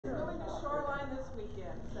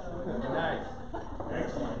weekend, so. Nice.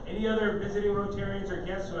 Excellent. Any other visiting Rotarians or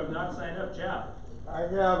guests who have not signed up? Jeff? I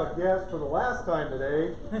have a guest for the last time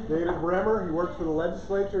today, David Bremer. He works for the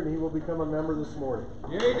legislature and he will become a member this morning.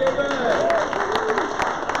 Yay, David! All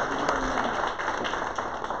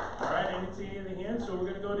right, I didn't see any of the hands, so we're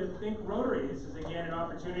going to go to Think Rotary. This is again an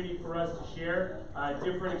opportunity for us to share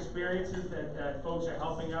different experiences that folks are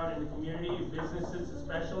helping out in the community, businesses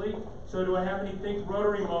especially. So do I have any Think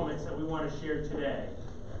Rotary moments that we want to share today?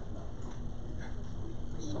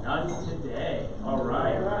 None today. All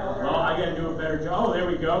right. Well, I got to do a better job. Oh, there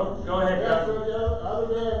we go. Go ahead, Yeah, Doug. so the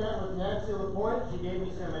other day I met with Nancy LaPointe. She gave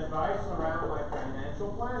me some advice around my financial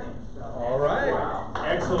planning. So, all right. Wow.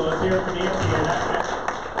 Excellent. Let's hear it from Nancy.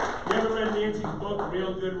 You ever read Nancy's book,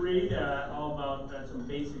 Real Good Read? All about some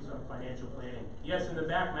basics on financial planning. Yes, in the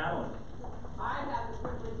back, Madeline. I have the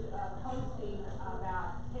privilege of hosting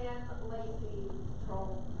about 10 Lacey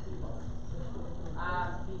troll people.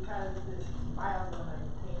 Because this wild woman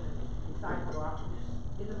came and decided to walk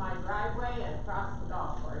into my driveway and cross the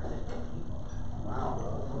golf course and hit people. Wow.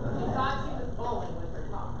 She thought she was bowling with her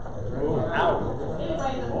talk.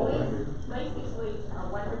 Anyway, the police, Lacey police are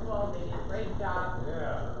wonderful. They did a great job.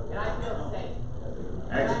 And I feel safe.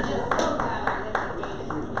 And I'm just so glad I live in a gated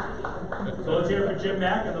community. So let's hear it for Jim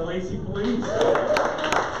Mack and the Lacey police. And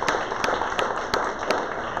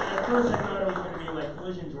at first I thought it was going to be like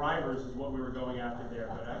collision drivers is what we were going after there.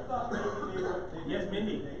 But I thought maybe they were. Yes,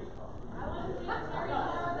 Mindy. I want to thank Jerry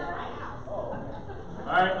Farmer at my house. All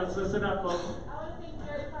right, let's listen up, folks. I want to thank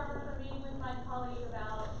Jerry Farmer for meeting with my colleague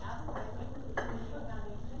about advertising for the Community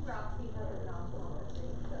Foundation. Roxy has a non-profit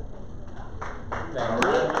thing, so thanks for that. All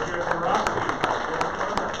right, let's hear it for Roxy.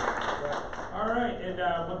 All right, and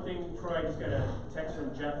one thing, Troy, I just got a text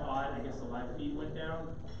from Jeff Ott. I guess the live feed went down.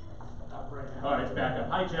 Oh, it's back up.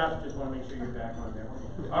 Hi, Jeff. Just want to make sure you're back on there.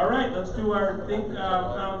 All right, let's do our Think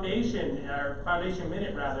Foundation, our Foundation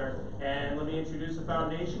Minute, rather. And let me introduce the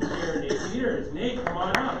foundation here, Nate Peters. Nate, come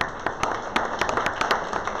on up.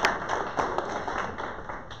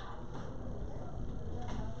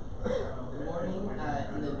 Good morning.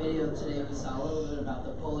 In the video today, we saw a little bit about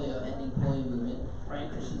the ending polio movement. Brian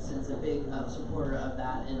Christensen's a big supporter of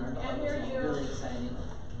that in our club, which is really exciting.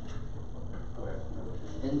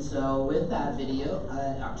 And so with that video,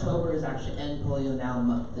 October is actually End Polio Now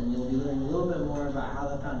month, and you'll be learning a little bit more about how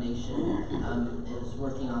the foundation is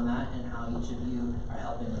working on that and how each of you are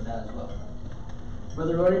helping with that as well. For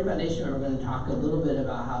the Rotary Foundation, we're going to talk a little bit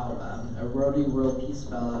about how a Rotary World Peace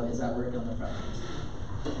Fellow is at work on the front lines.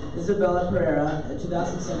 Isabella Pereira, a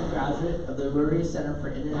 2007 graduate of the Rotary Center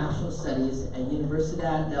for International Studies at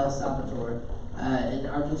Universidad del Salvador, in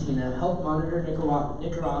Argentina, helped monitor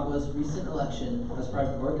Nicaragua's recent election as part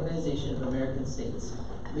of Organization of American States'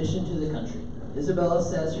 mission to the country. Isabella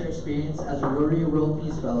says her experience as a Rotary World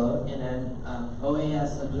Peace Fellow and an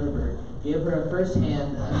OAS observer gave her a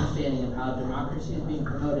first-hand understanding of how democracy is being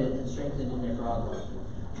promoted and strengthened in Nicaragua.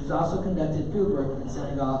 She's also conducted fieldwork in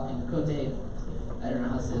Senegal and Cote, I don't know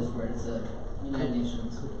how to say this word, it's the United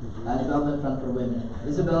Nations Development Fund for Women.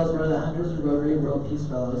 Isabella is one of the hundreds of Rotary World Peace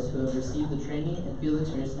Fellows who have received the training and field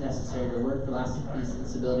experience necessary to work for lasting peace and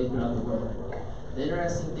stability throughout the world. The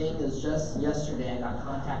interesting thing is just yesterday I got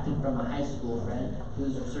contacted from a high school friend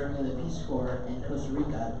who's serving in the Peace Corps in Costa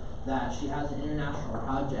Rica that she has an international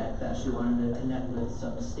project that she wanted to connect with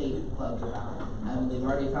some state clubs about. They've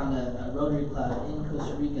already found a Rotary club in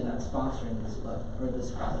Costa Rica that's sponsoring this club, or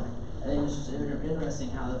this project. I think it's just interesting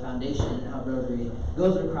how the foundation and how Rotary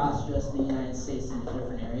goes across just the United States into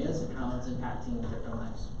different areas and how it's impacting different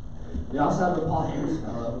lives. We also have a Paul Harris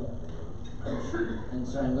Fellow, and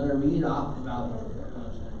so I'm going to read off about.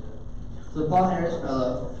 So the Paul Harris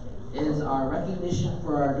Fellow is our recognition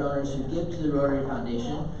for our donors who give to the Rotary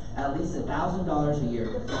Foundation at least $1,000 a year.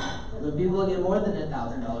 When people get more than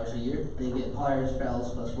 $1,000 a year, they get Paul Harris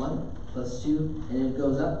Fellows +1, +2, and it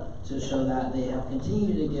goes up to show that they have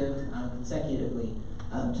continued to give consecutively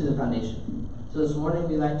to the foundation. So this morning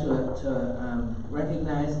we'd like to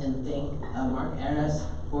recognize and thank Mark Aris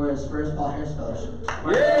for his first Paul Harris Fellowship.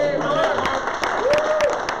 Yay, Mark!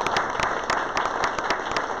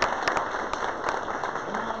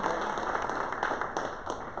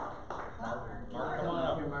 Come on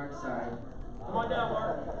up here, Mark. Sorry. Come on down,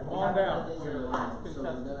 Mark. Come on down. So we're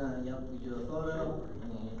gonna, we do a photo, and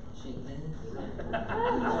we shake hands.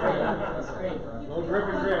 That's great. No drip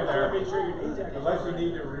and drip there. Make sure your name tag. Unless you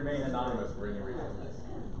need to remain anonymous for any reason.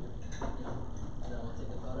 So we'll take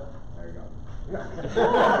a photo. There you go. That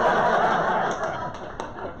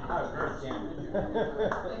was very candid.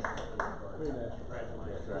 That's right.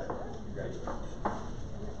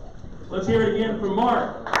 Let's hear it again from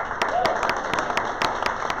Mark.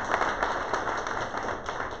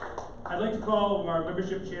 like to call our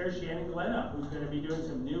membership chair, Shannon Glenn, up, who's going to be doing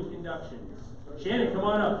some new inductions. Shannon, come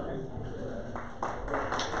on up.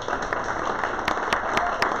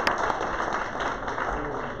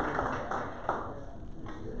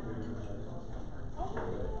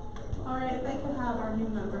 All right, if I could have our new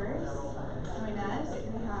members join us.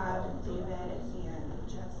 We have David and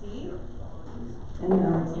Jesse. And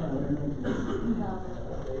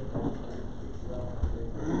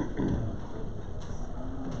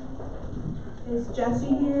is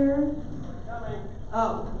Jesse here? Coming.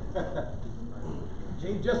 Oh.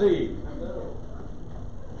 Chief Jesse.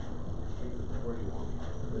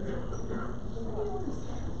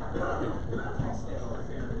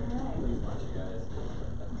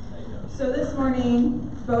 So this morning,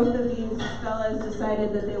 both of these fellas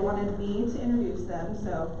decided that they wanted me to introduce them,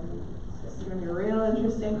 so this is going to be real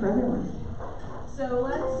interesting for everyone. So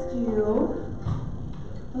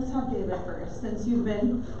let's have David first, since you've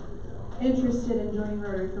been interested in joining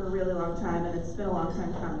Rotary for a really long time, and it's been a long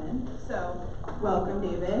time coming. So, welcome,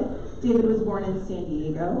 David. David was born in San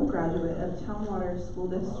Diego, graduate of Tumwater School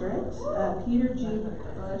District, Peter G.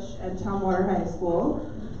 Bush and Tumwater High School.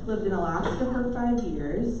 Lived in Alaska for 5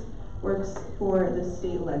 years. Works for the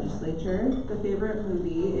state legislature. The favorite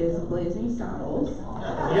movie is Blazing Saddles.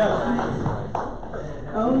 Yeah.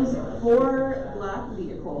 Owns 4 black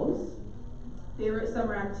vehicles. Favorite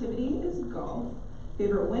summer activity is golf.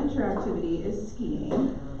 Favorite winter activity is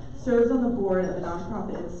skiing. Serves on the board of a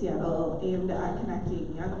nonprofit in Seattle aimed at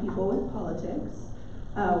connecting young people with politics.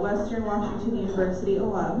 Western Washington University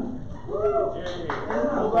alum. There's a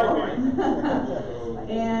couple.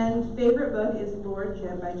 And favorite book is Lord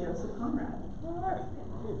Jim by Joseph Conrad.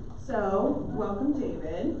 So, welcome,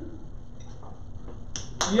 David.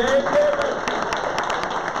 Yay, David!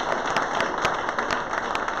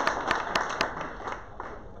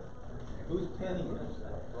 Who's penning it?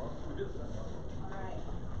 Alright.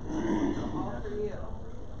 All for you.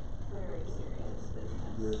 Very serious business.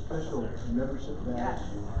 Your official membership badge. Yes.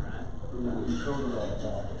 You will be shoulder on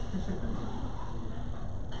that.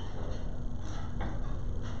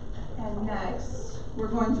 And next, we're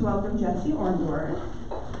going to welcome Jesse Orndorff.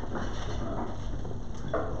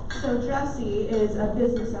 So Jesse is a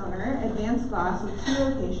business owner, advanced class with 2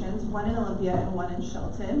 locations, one in Olympia and one in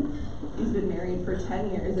Shelton. He's been married for 10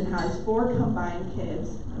 years and has 4 combined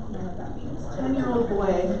kids. I don't know what that means. 10-year-old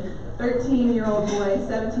boy, 13-year-old boy,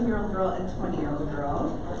 17-year-old girl, and 20-year-old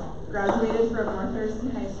girl. Graduated from North Thurston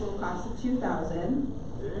High School class of 2000.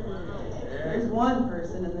 There's one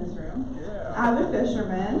person in this room. Avid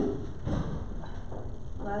fisherman.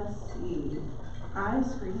 Let's see. I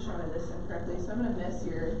screenshotted this incorrectly, so I'm going to miss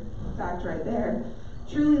your fact right there.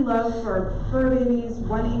 Truly love for fur babies,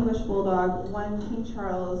 1 English bulldog, 1 King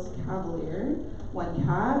Charles Cavalier, 1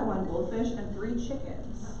 cat, 1 goldfish, and 3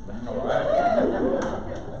 chickens. All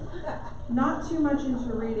right. Not too much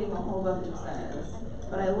into reading a whole book, he says,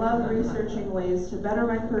 but I love researching ways to better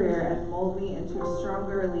my career and mold me into a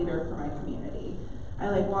stronger leader for my community. I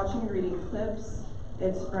like watching and reading clips.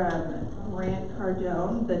 It's from Grant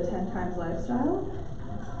Cardone, The 10 Times Lifestyle.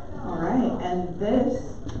 All right, and this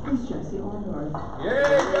is Jesse Orndorff. Yay,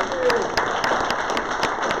 Jesse!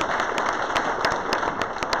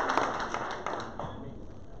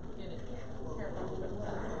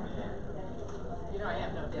 You know, I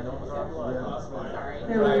have no difference. Sorry.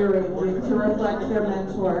 They're rearranging to reflect their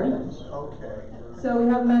mentor. Okay. So we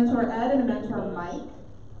have mentor Ed and mentor Mike.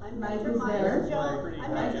 Mike is there. I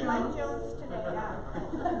met Mike Jones today, yeah.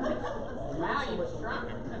 Wow, you shrunk.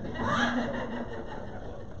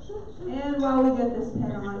 And while we get this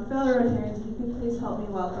pin on, fellow Rotarians, if you could please help me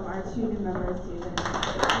welcome our 2 new members, David and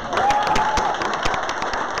Jesse.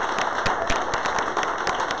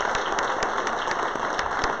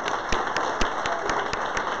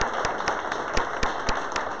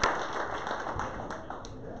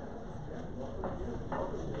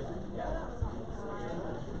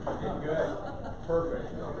 Good. Perfect.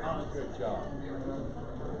 Good job.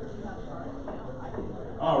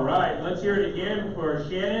 All right, let's hear it again for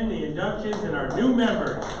Shannon, the inductions, and our new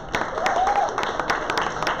members.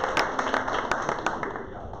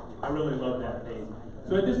 I really love that name.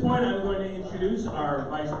 So at this point, I'm going to introduce our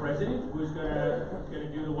vice president, who's going to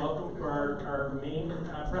do the welcome for our main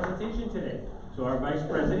presentation today. So our vice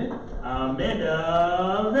president,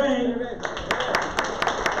 Amanda Vane.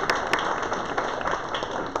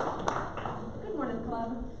 Good morning,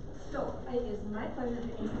 club. So it is my pleasure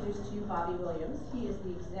to introduce to you Bobby Williams. He is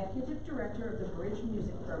the executive director of the Bridge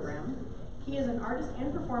Music Program. He is an artist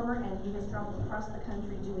and performer, and he has traveled across the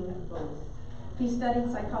country doing both. He studied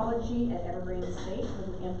psychology at Evergreen State with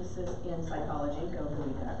an emphasis in psychology, go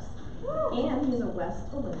Blue Ducks. And he's a West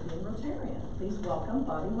Olympian Rotarian. Please welcome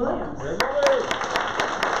Bobby Williams.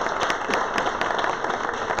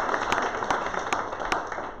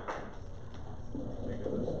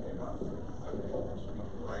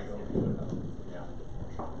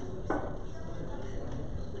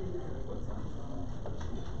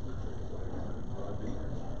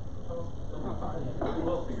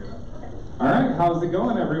 All right, how's it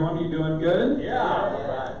going, everyone? You doing good?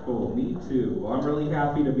 Yeah. Cool, me too. Well, I'm really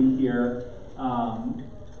happy to be here.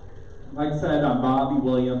 Like I said, I'm Bobby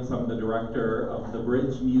Williams. I'm the director of the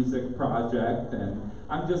Bridge Music Project, and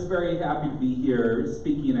I'm just very happy to be here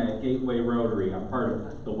speaking at Gateway Rotary. I'm part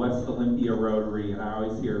of the West Olympia Rotary, and I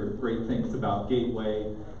always hear great things about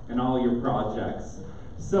Gateway and all your projects.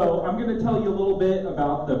 So I'm going to tell you a little bit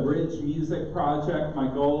about the Bridge Music Project. My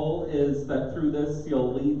goal is that through this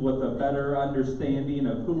you'll leave with a better understanding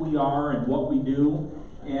of who we are and what we do,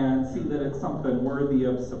 and see that it's something worthy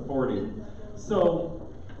of supporting. So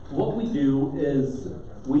what we do is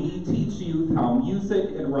we teach youth how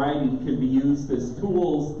music and writing can be used as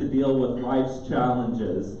tools to deal with life's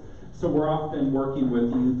challenges. So we're often working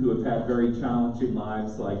with youth who have had very challenging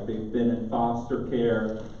lives, like they've been in foster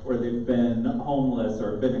care, or they've been homeless,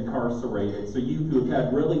 or been incarcerated. So youth who have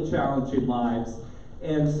had really challenging lives.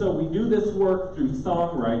 And so we do this work through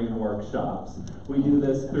songwriting workshops. We do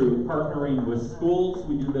this through partnering with schools.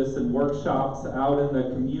 We do this in workshops out in the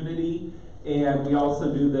community. And we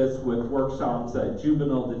also do this with workshops at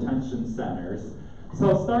juvenile detention centers. So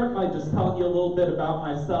I'll start by just telling you a little bit about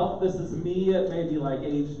myself. This is me at maybe like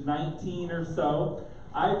age 19 or so.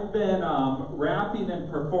 I've been rapping and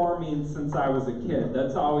performing since I was a kid.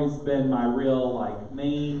 That's always been my real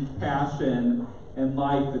main passion in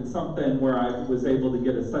life. It's something where I was able to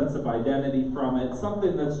get a sense of identity from it,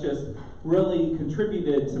 something that's just really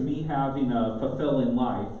contributed to me having a fulfilling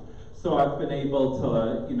life. So I've been able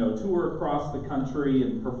to, tour across the country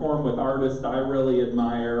and perform with artists I really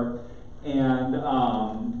admire. And,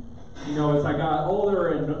 as I got older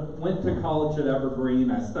and went to college at Evergreen,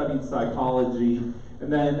 I studied psychology.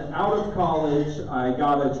 And then out of college, I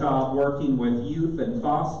got a job working with youth in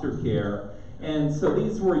foster care. And so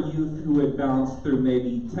these were youth who had bounced through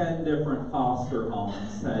maybe 10 different foster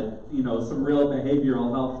homes, had, some real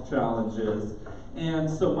behavioral health challenges. And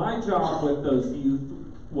so my job with those youth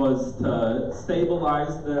was to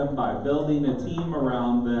stabilize them by building a team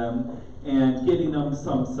around them and getting them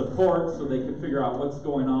some support so they could figure out what's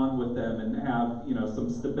going on with them and have, some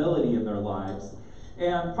stability in their lives.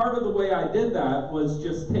 And part of the way I did that was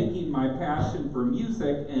just taking my passion for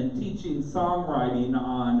music and teaching songwriting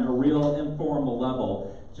on a real informal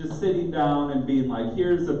level. Just sitting down and being like,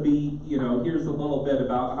 here's a beat, here's a little bit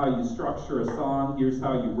about how you structure a song, here's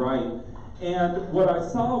how you write. And what I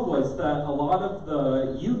saw was that a lot of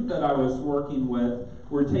the youth that I was working with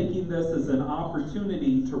were taking this as an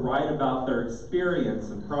opportunity to write about their experience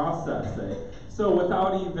and process it. So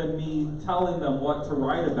without even me telling them what to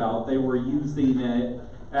write about, they were using it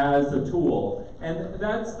as a tool. And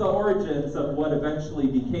that's the origins of what eventually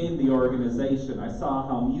became the organization. I saw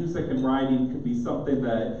how music and writing could be something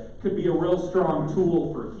that could be a real strong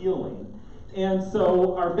tool for healing. And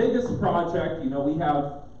so our biggest project, we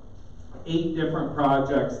have 8 different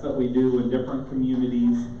projects that we do in different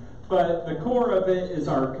communities, but the core of it is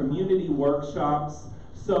our community workshops.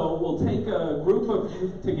 So we'll take a group of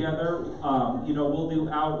youth together, we'll do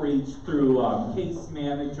outreach through case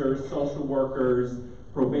managers, social workers,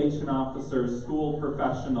 probation officers, school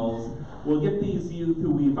professionals. We'll get these youth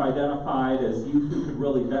who we've identified as youth who could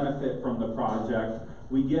really benefit from the project.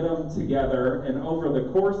 We get them together, and over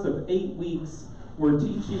the course of 8 weeks, we're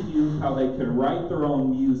teaching youth how they can write their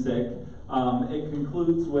own music. It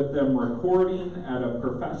concludes with them recording at a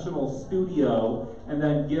professional studio and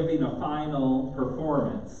then giving a final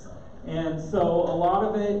performance. And so a lot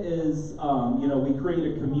of it is, we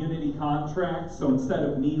create a community contract. So instead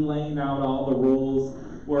of me laying out all the rules,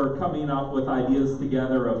 we're coming up with ideas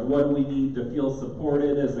together of what do we need to feel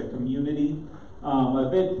supported as a community. A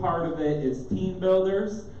big part of it is team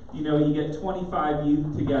builders. You get 25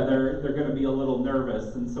 youth together, they're going to be a little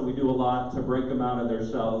nervous, and so we do a lot to break them out of their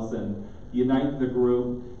shells and unite the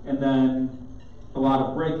group. And then a lot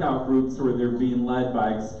of breakout groups where they're being led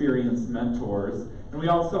by experienced mentors. And we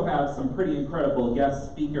also have some pretty incredible guest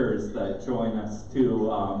speakers that join us too.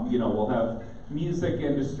 We'll have music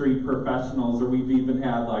industry professionals, or we've even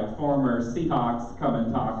had former Seahawks come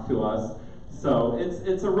and talk to us. So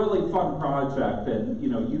it's a really fun project, and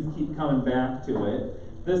youth keep coming back to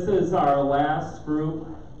it. This is our last group.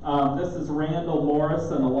 This is Randall Morris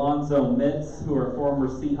and Alonzo Mitz, who are former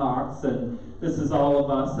Seahawks, and this is all of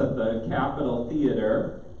us at the Capitol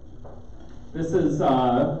Theater. This is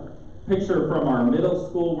picture from our middle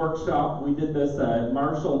school workshop. We did this at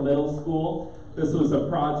Marshall Middle School. This was a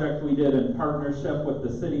project we did in partnership with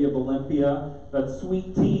the City of Olympia. That's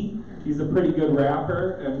Sweet Tea. He's a pretty good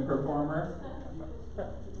rapper and performer.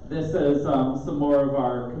 This is some more of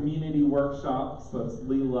our community workshops. That's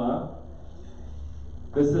Leela.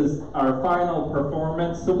 This is our final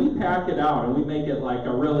performance. So we pack it out and we make it like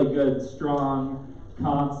a really good, strong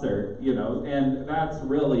concert, you know, and that's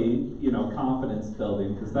really, you know, confidence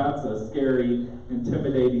building, because that's a scary,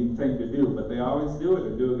 intimidating thing to do, but they always do it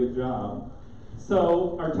and do a good job.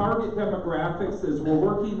 So our target demographics is we're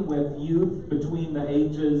working with youth between the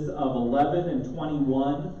ages of 11 and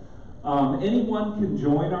 21. Anyone can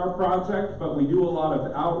join our project, but we do a lot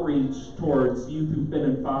of outreach towards youth who've been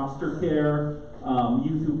in foster care,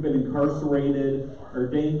 youth who've been incarcerated, or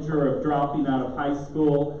danger of dropping out of high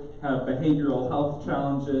school, have behavioral health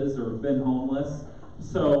challenges, or been homeless.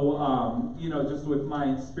 So, you know, just with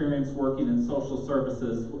my experience working in social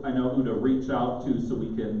services, I know who to reach out to so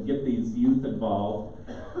we can get these youth involved.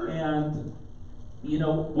 And, you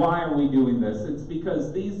know, why are we doing this? It's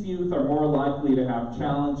because these youth are more likely to have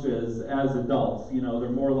challenges as adults. You know, they're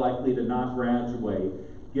more likely to not graduate,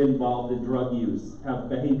 get involved in drug use, have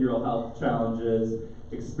behavioral health challenges,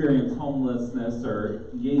 experience homelessness, or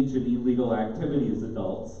engage in illegal activity as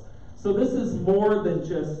adults. So this is more than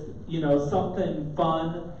just, you know, something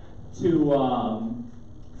fun to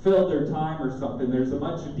fill their time or something. There's a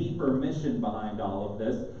much deeper mission behind all of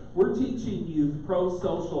this. We're teaching youth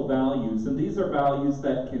pro-social values, and these are values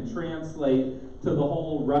that can translate to the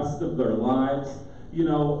whole rest of their lives. You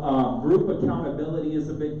know, group accountability is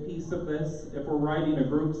a big piece of this. If we're writing a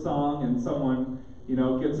group song and someone, you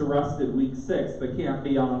know, gets arrested week 6, they can't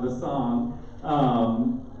be on the song.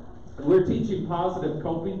 We're teaching positive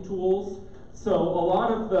coping tools. So a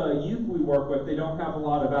lot of the youth we work with, they don't have a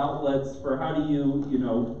lot of outlets for how do you, you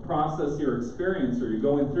know, process your experience, or you're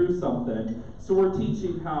going through something. So we're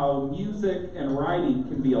teaching how music and writing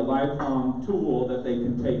can be a lifelong tool that they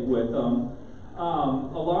can take with them. A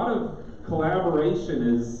lot of collaboration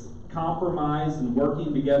is compromise and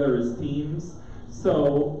working together as teams.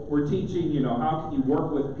 So we're teaching, you know, how can you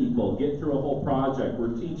work with people, get through a whole project.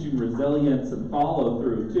 We're teaching resilience and follow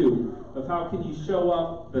through too, of how can you show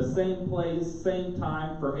up the same place, same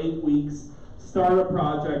time for 8 weeks, start a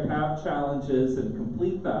project, have challenges, and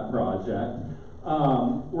complete that project.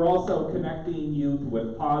 We're also connecting youth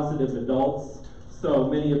with positive adults. So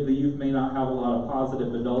many of the youth may not have a lot of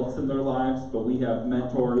positive adults in their lives, but we have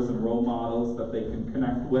mentors and role models that they can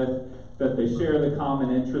connect with, that they share the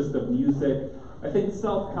common interest of music. I think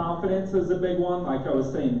self-confidence is a big one. Like I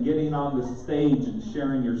was saying, getting on the stage and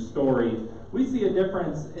sharing your story. We see a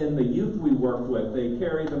difference in the youth we work with. They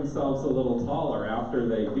carry themselves a little taller after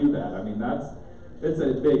they do that. I mean, it's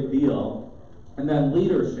a big deal. And then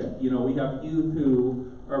leadership. You know, we have youth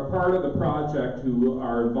who are part of the project who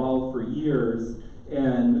are involved for years,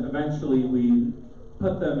 and eventually we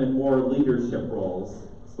put them in more leadership roles.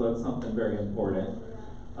 So that's something very important.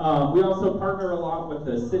 We also partner a lot with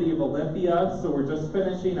the City of Olympia, so we're just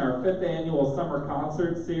finishing our 5th annual summer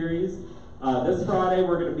concert series. This Friday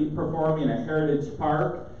we're going to be performing at Heritage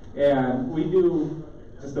Park, and we do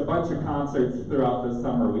just a bunch of concerts throughout the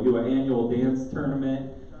summer. We do an annual dance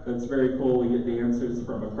tournament that's very cool. We get dancers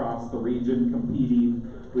from across the region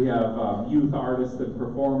competing. We have youth artists and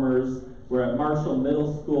performers. We're at Marshall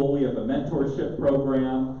Middle School. We have a mentorship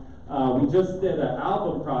program. We just did an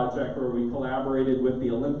album project where we collaborated with the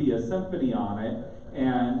Olympia Symphony on it,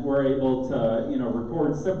 and we're able to, you know,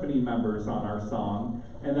 record symphony members on our song.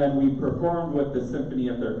 And then we performed with the symphony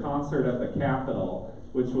at their concert at the Capitol,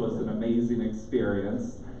 which was an amazing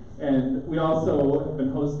experience. And we also have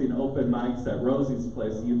been hosting open mics at Rosie's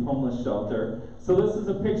Place, a youth homeless shelter. So this is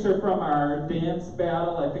a picture from our dance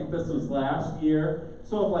battle. I think this was last year.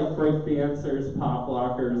 So of like break dancers, pop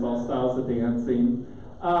lockers, all styles of dancing.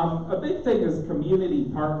 A big thing is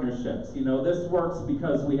community partnerships. You know, this works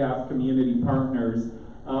because we have community partners.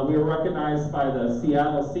 We were recognized by the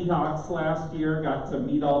Seattle Seahawks last year, got to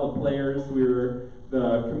meet all the players. We were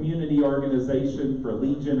the community organization for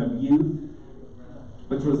Legion of Youth,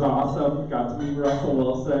 which was awesome. Got to meet Russell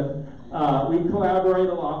Wilson. We collaborate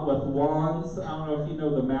a lot with Wands. I don't know if you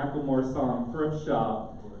know the Macklemore song Thrift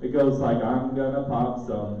Shop. It goes like, I'm gonna pop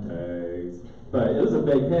some tags. But it was a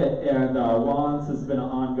big hit, and Wands has been an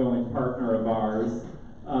ongoing partner of ours.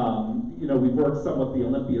 You know, we've worked some with the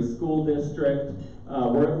Olympia School District.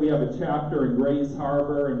 We have a chapter in Grays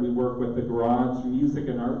Harbor, and we work with the Garage Music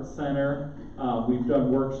and Arts Center. We've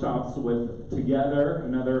done workshops with Together,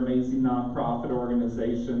 another amazing nonprofit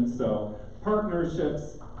organization. So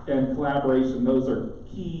partnerships and collaboration, those are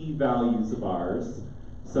key values of ours.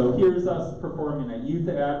 So here's us performing at Youth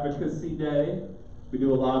Advocacy Day. We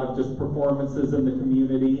do a lot of just performances in the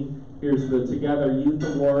community. Here's the Together Youth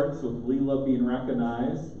Awards with Leela being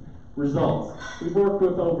recognized. Results. We've worked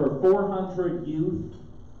with over 400 youth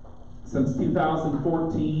since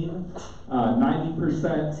 2014,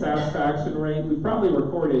 90% satisfaction rate. We've probably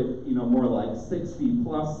recorded, more like 60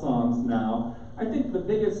 plus songs now. I think the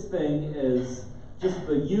biggest thing is just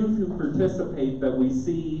the youth who participate that we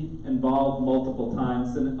see involved multiple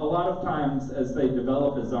times. And a lot of times as they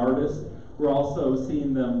develop as artists, we're also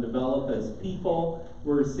seeing them develop as people.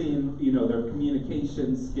 We're seeing, their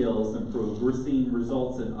communication skills improve. We're seeing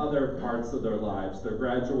results in other parts of their lives. They're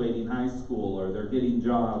graduating high school, or they're getting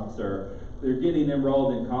jobs, or they're getting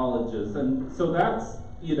enrolled in colleges. And so that's,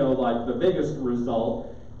 like the biggest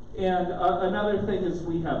result. And another thing is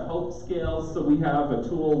we have hope scales. So we have a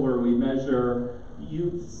tool where we measure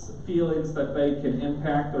youth's feelings that they can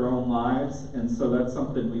impact their own lives. And so that's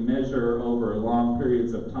something we measure over long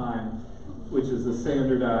periods of time, which is a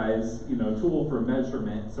standardized, tool for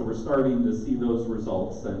measurement. So we're starting to see those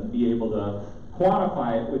results and be able to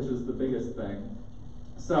quantify it, which is the biggest thing.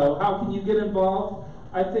 So how can you get involved?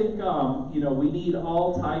 I think, we need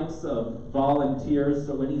all types of volunteers,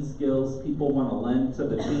 so any skills people want to lend to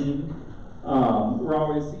the team. We're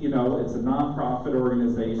always, it's a nonprofit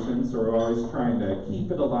organization, so we're always trying to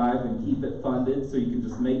keep it alive and keep it funded, so you can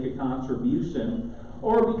just make a contribution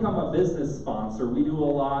or become a business sponsor. We do a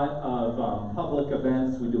lot of public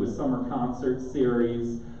events. We do a summer concert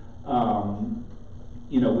series.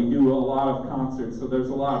 We do a lot of concerts, so there's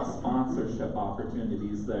a lot of sponsorship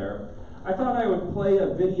opportunities there. I thought I would play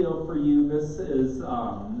a video for you. This is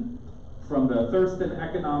from the Thurston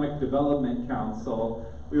Economic Development Council.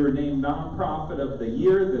 We were named Nonprofit of the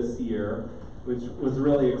Year this year, which was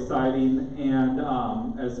really exciting. And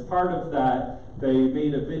as part of that, they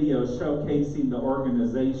made a video showcasing the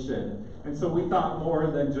organization. And so we thought more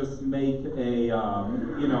than just make a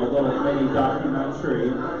little mini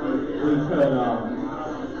documentary. We could,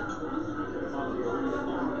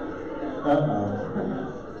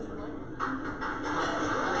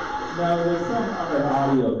 no, there's some other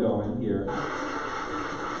audio going here.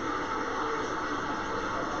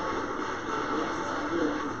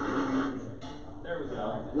 There we go.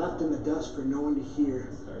 Left in the dust for no one to hear.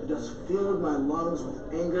 The dust filled my lungs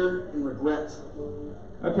with anger and regret.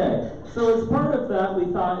 Okay, so as part of that, we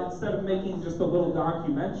thought instead of making just a little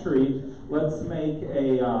documentary, let's make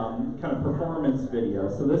a kind of performance video.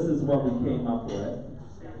 So this is what we came up with.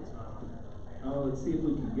 Oh, let's see if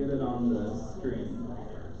we can get it on the screen.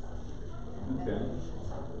 Okay.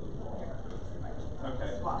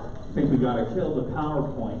 Okay. I think we gotta kill the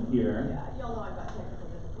PowerPoint here. Yeah, y'all know I've got technical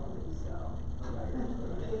difficulties, so.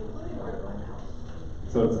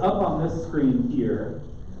 So it's up on this screen here.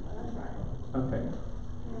 Okay.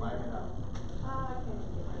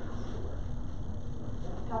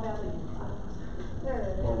 How badly do you want it? There it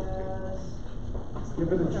is. Let's give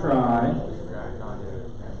it a try.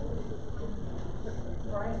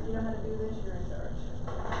 Brian, you know how to do this? You're in charge.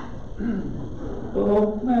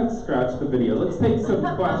 Well, let's scratch the video. Let's take some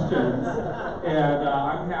questions, and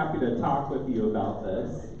I'm happy to talk with you about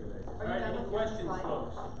this. All right, any questions,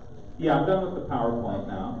 folks? Yeah, I'm done with the PowerPoint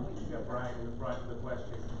now. Yeah, Brian, in the front of the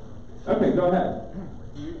question. Okay, go ahead.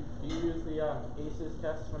 Do you use the ACEs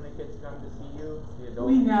tests when the kids come to see you? The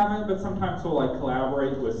adults? We haven't, but sometimes we'll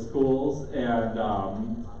collaborate with schools, and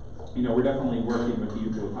we're definitely working with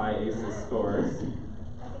youth with high ACEs scores. I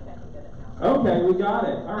think I can get it now. Okay, we got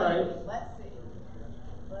it. All right. Let's see.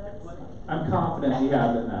 I'm confident we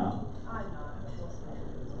have it now. I'm not.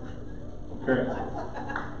 Great.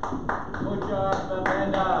 Good job,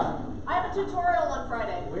 Amanda. I have a tutorial on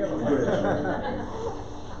Friday. We have a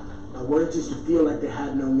My words used to feel like they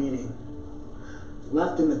had no meaning.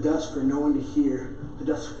 Left in the dust for no one to hear. The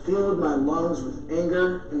dust filled my lungs with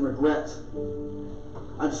anger and regret.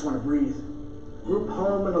 I just want to breathe. Group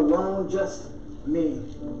home and alone, just me.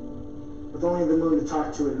 With only the moon to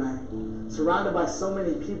talk to at night. Surrounded by so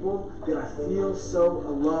many people, yet I feel so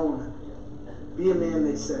alone. Be a man,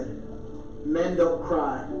 they said. Men don't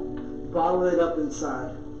cry. Bottle it up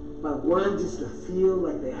inside. My words used to feel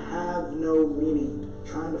like they have no meaning.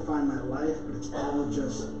 Trying to find my life, but it's all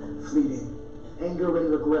just fleeting. Anger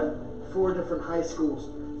and regret. 4 different high schools.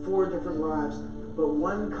 4 different lives. But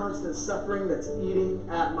one constant suffering that's eating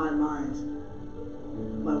at my mind.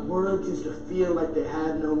 My words used to feel like they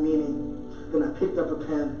had no meaning. Then I picked up a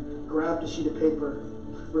pen, grabbed a sheet of paper.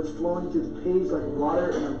 Words flowing through the page like water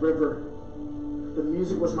in a river. The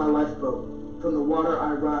music was my lifeboat. From the water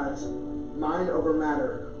I rise. Mind over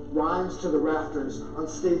matter. Rhymes to the rafters. On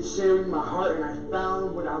stage sharing my heart, and I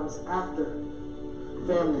found what I was after.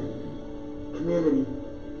 family, community,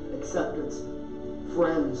 acceptance,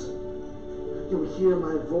 friends. You will hear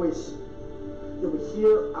my voice. You will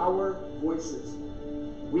hear our voices.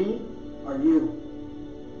 We are you.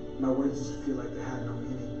 My words just feel like they had no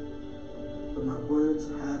meaning, but my words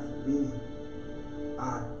have meaning.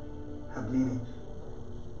 I have meaning.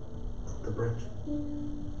 The bridge.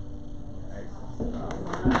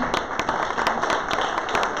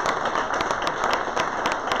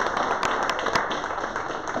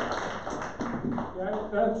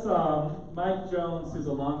 That's Mike Jones, who's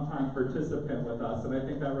a longtime participant with us, and I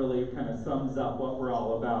think that really kind of sums up what we're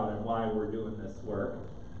all about and why we're doing this work.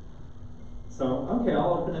 So, okay,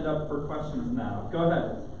 I'll open it up for questions now. Go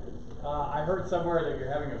ahead. I heard somewhere that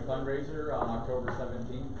you're having a fundraiser on October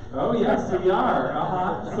 17th. Oh yes, we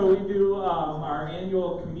are. So we do our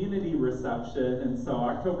annual community reception, and so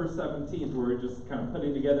October 17th, we're just kind of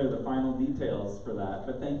putting together the final details for that.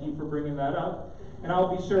 But thank you for bringing that up, and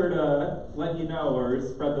I'll be sure to let you know or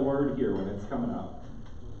spread the word here when it's coming up.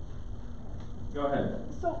 Go ahead.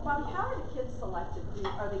 So, Bobby, how are the kids selected? Do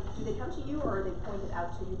they come to you, or are they pointed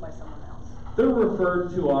out to you by someone else? They're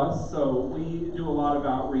referred to us, so we do a lot of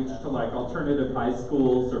outreach to like alternative high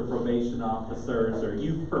schools or probation officers or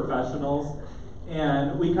youth professionals,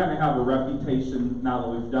 and we kind of have a reputation now that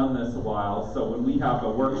we've done this a while, so when we have a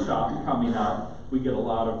workshop coming up, we get a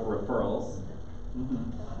lot of referrals.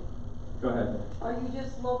 Go ahead. Are you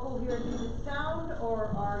just local here in Puget Sound,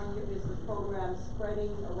 or is the program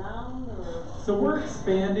spreading around? Or? So we're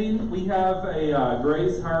expanding. We have a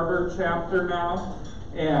Grace Harbor chapter now.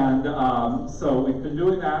 And so we've been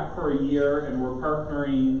doing that for a year, and we're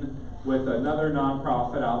partnering with another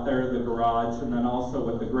nonprofit out there, The Garage, and then also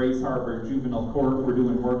with the Grace Harbor Juvenile Court. We're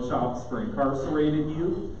doing workshops for incarcerated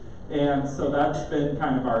youth. And so that's been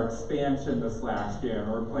kind of our expansion this last year,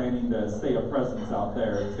 and we're planning to stay a presence out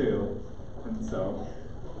there too. And so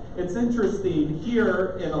it's interesting,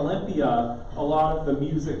 here in Olympia, a lot of the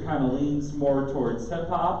music kind of leans more towards hip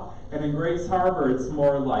hop. And in Grace Harbor, it's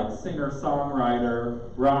more like singer-songwriter,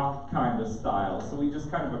 rock kind of style. So we just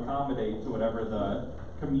kind of accommodate to whatever the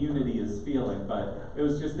community is feeling. But it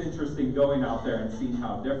was just interesting going out there and seeing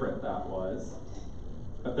how different that was.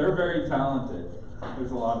 But they're very talented.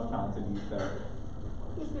 There's a lot of talented youth there.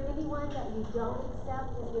 Is there anyone that you don't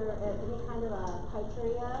accept? Is there any kind of a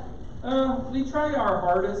criteria? We try our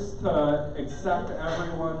hardest to accept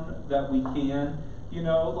everyone that we can. You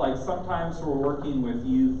know, like sometimes we're working with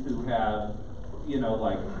youth who have, you know,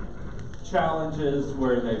 like challenges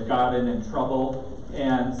where they've gotten in trouble,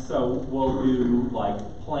 and so we'll do like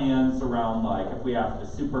plans around like if we have to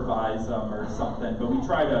supervise them or something, but we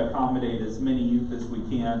try to accommodate as many youth as we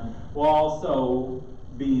can, while also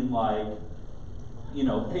being like, you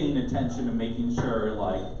know, paying attention and making sure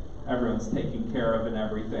like everyone's taken care of and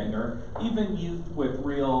everything, or even youth with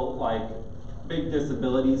real like big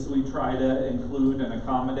disabilities we try to include and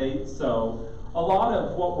accommodate. So a lot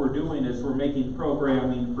of what we're doing is we're making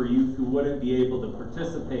programming for youth who wouldn't be able to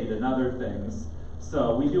participate in other things.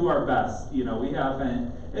 So we do our best. You know, we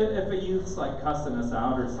haven't, if a youth's like cussing us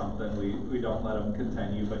out or something, we don't let them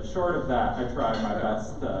continue. But short of that, I try my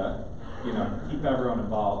best to, you know, keep everyone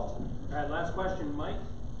involved. All right, last question, Mike.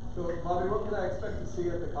 So, Bobby, what can I expect to see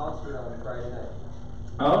at the concert on Friday night?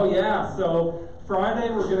 Oh yeah, so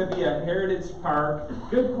Friday we're going to be at Heritage Park.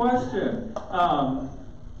 Good question.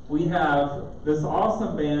 We have this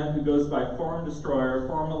awesome band who goes by Form Destroyer,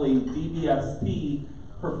 formerly DBST,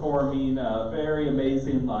 performing a very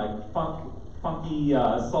amazing, like funky,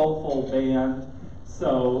 soulful band.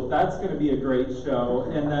 So that's going to be a great show.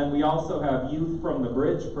 And then we also have youth from the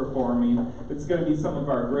Bridge performing. It's going to be some of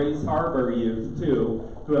our Grace Harbor youth too,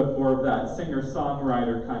 who have more of that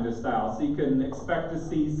singer-songwriter kind of style. So you can expect to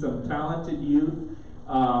see some talented youth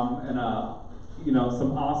and you know,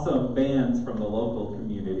 some awesome bands from the local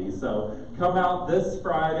community. So come out this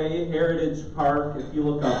Friday, Heritage Park. If you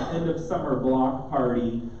look up End of Summer Block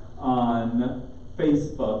Party on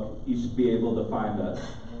Facebook, you should be able to find us.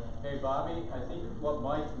 Hey Bobby, I think what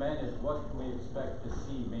Mike meant is what can we expect to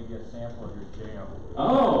see? Maybe a sample of your jam.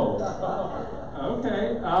 Oh,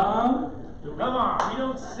 okay. Come on, we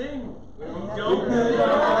don't sing. We don't could, sing.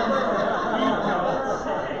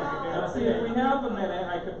 Let's see, if we have a minute,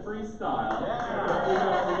 I could freestyle.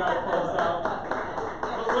 Yeah. We gotta close out.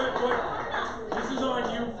 This is on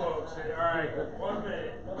you folks. All right, 1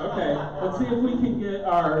 minute. Okay, let's see if we can get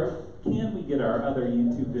our other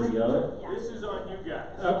YouTube video. This is on you guys.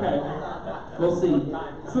 Okay, we'll see.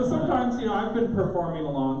 So sometimes, you know, I've been performing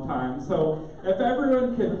a long time, so if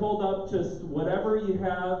everyone can hold up just whatever you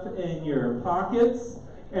have in your pockets,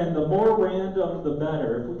 and the more random, the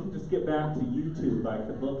better. If we can just get back to YouTube, I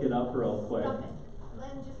could look it up real quick.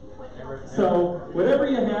 So whatever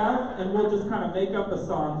you have, and we'll just kind of make up a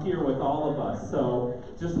song here with all of us. So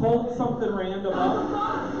just hold something random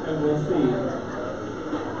up, and we'll see.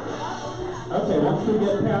 Okay, once we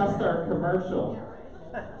get past our commercial.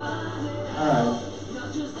 All right.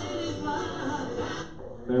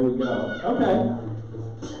 There we go. Okay.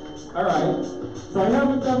 All right. So I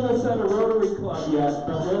haven't done this at a Rotary Club yet,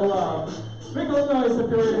 but we'll make a little noise if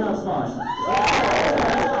you're ready to have fun.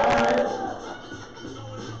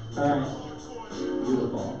 All right.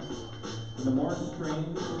 Beautiful. And the more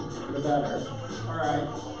strings, the better. All right.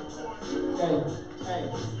 Hey.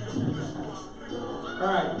 All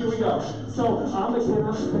right, here we go. So I'm a kid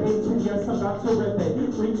on stage, and yes, I'm about to rip it.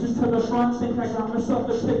 Reaching to the front, think I got myself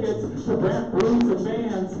the tickets to Brand Brews and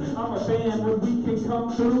bands. I'm a fan when we can come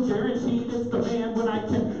through, guaranteed it's the man when I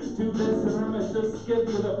can do this, and I'ma just give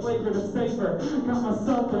you the flavor to savor. Got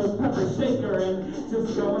myself a pepper shaker, and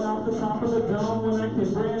just going off the top of the dome when I can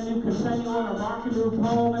brand new continue on a rockin' new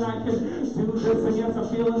poem, and I can do this, and yes, I'm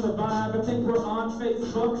feeling the vibe. I think we're on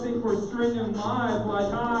Facebook, think we're stringing live, like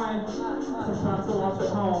hi. Sometimes I watch at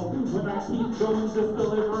home when I keep going, just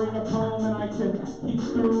delivering a poem, and I can keep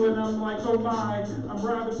through, and I'm like, oh my, I'm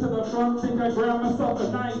driving to the front, think I grab myself a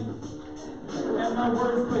knife, and my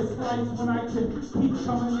words play slice when I can keep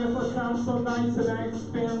coming. Yes, I sound so nice, and I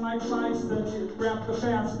expand like lice and grab the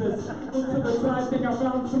fastest. Look to the side, think I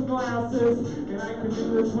found some glasses, and I can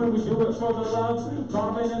do this when we do it for the love.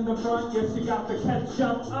 Bobbing in the front, yes, you got the ketchup.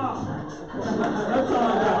 That's all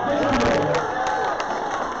I got. Thank you.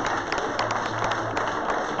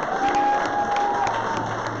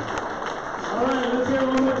 All right, let's hear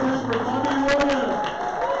one more time for Bobby Williams.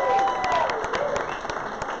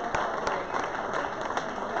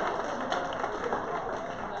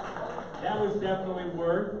 That was definitely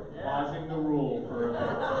worth pausing the rule for a bit.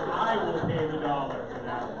 I will pay the dollar for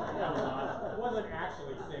that one. That was awesome. It wasn't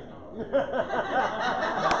actually singing.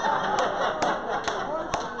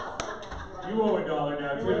 You owe $1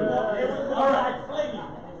 now, too. It was more like flinging.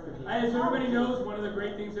 As everybody knows, one of the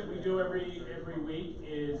great things that we do every week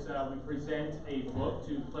is we present a book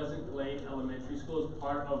to Pleasant Glade Elementary School as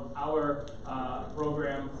part of our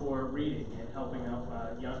program for reading and helping out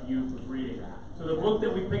young youth with reading. So the book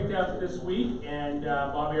that we picked out this week, and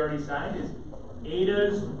Bobby already signed, is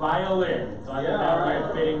Ada's Violin. So I thought that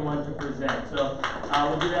would be a fitting one to present. So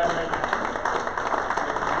we'll do that right now.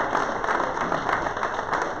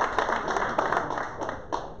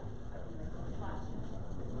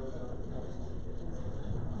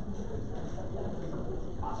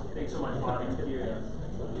 Thanks so much, Bobby.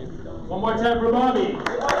 One more time for Bobby.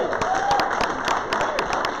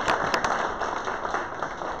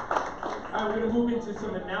 All right, we're going to move into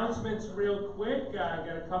some announcements real quick. I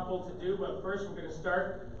got a couple to do, but first we're going to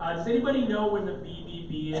start. Does anybody know when the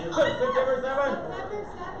BBB is? September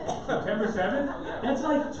 7th. September 7th? That's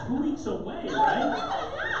like 2 weeks away, right?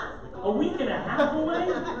 A week and a half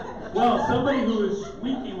away? Well, somebody who is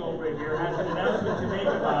squeaking over here has an announcement to make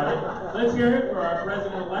about it. Let's hear it for our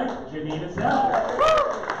president-elect, Janina Zell.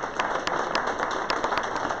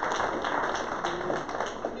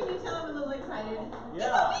 Can you tell I'm a little excited? Yeah.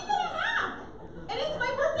 It's a week and a half! And it's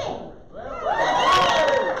my birthday!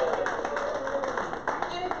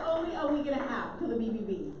 And it's only a week and a half to the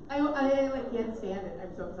BBB. I like can't stand it.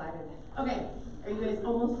 I'm so excited. Okay, are you guys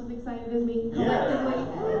almost as excited as me? Collectively?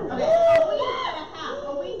 Okay,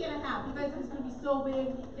 a week and a half. You guys, it's gonna be so big.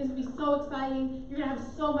 It's gonna be so exciting. You're gonna have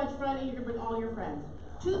so much fun, and you're gonna bring all your friends.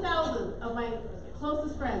 2,000 of my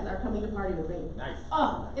closest friends are coming to party with me. Nice.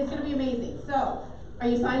 Oh, it's gonna be amazing. So, are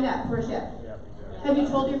you signed up for a shift? Yeah. Have you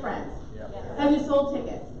told your friends? Yeah. Have you sold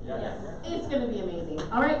tickets? Yes. It's gonna be amazing.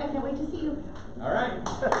 All right, I can't wait to see you. All right.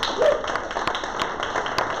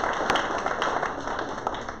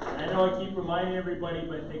 I know I keep reminding everybody,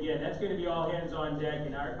 but again, that's going to be all hands on deck,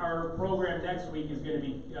 and our program next week is going to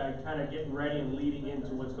be kind of getting ready and leading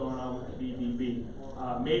into what's going on with the BBB.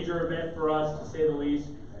 Major event for us, to say the least.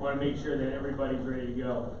 Want to make sure that everybody's ready to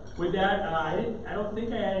go. With that, I don't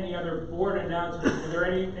think I had any other board announcements. Were there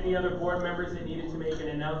any other board members that needed to make an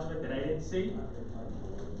announcement that I didn't see?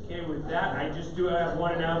 Okay, with that, I just do have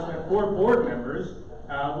one announcement for board members.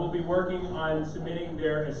 We'll be working on submitting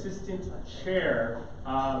their assistant chair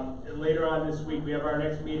later on this week. We have our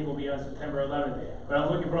next meeting will be on September 11th. But I'm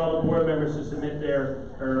looking for all the board members to submit their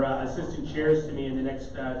assistant chairs to me in the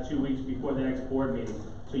next 2 weeks before the next board meeting.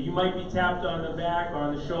 So you might be tapped on the back or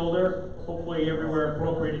on the shoulder, hopefully everywhere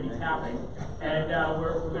appropriate to be tapping. And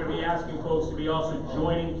we're going to be asking folks to be also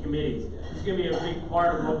joining committees. This is going to be a big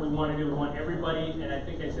part of what we want to do. We want everybody, and I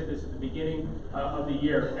think I said this at the beginning of the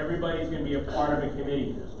year, everybody's going to be a part of a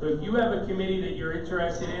committee. So if you have a committee that you're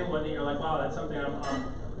interested in, whether you're like, wow, that's something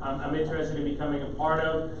I'm interested in becoming a part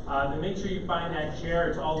of, then make sure you find that chair.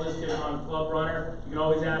 It's all listed on Club Runner. You can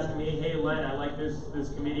always ask me, hey Len, I like this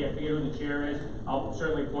committee, I forget who the chair is. I'll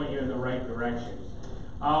certainly point you in the right direction.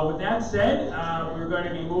 With that said, we're going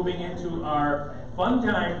to be moving into our fun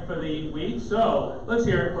time for the week. So let's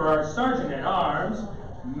hear it for our Sergeant at Arms,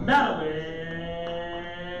 Madeline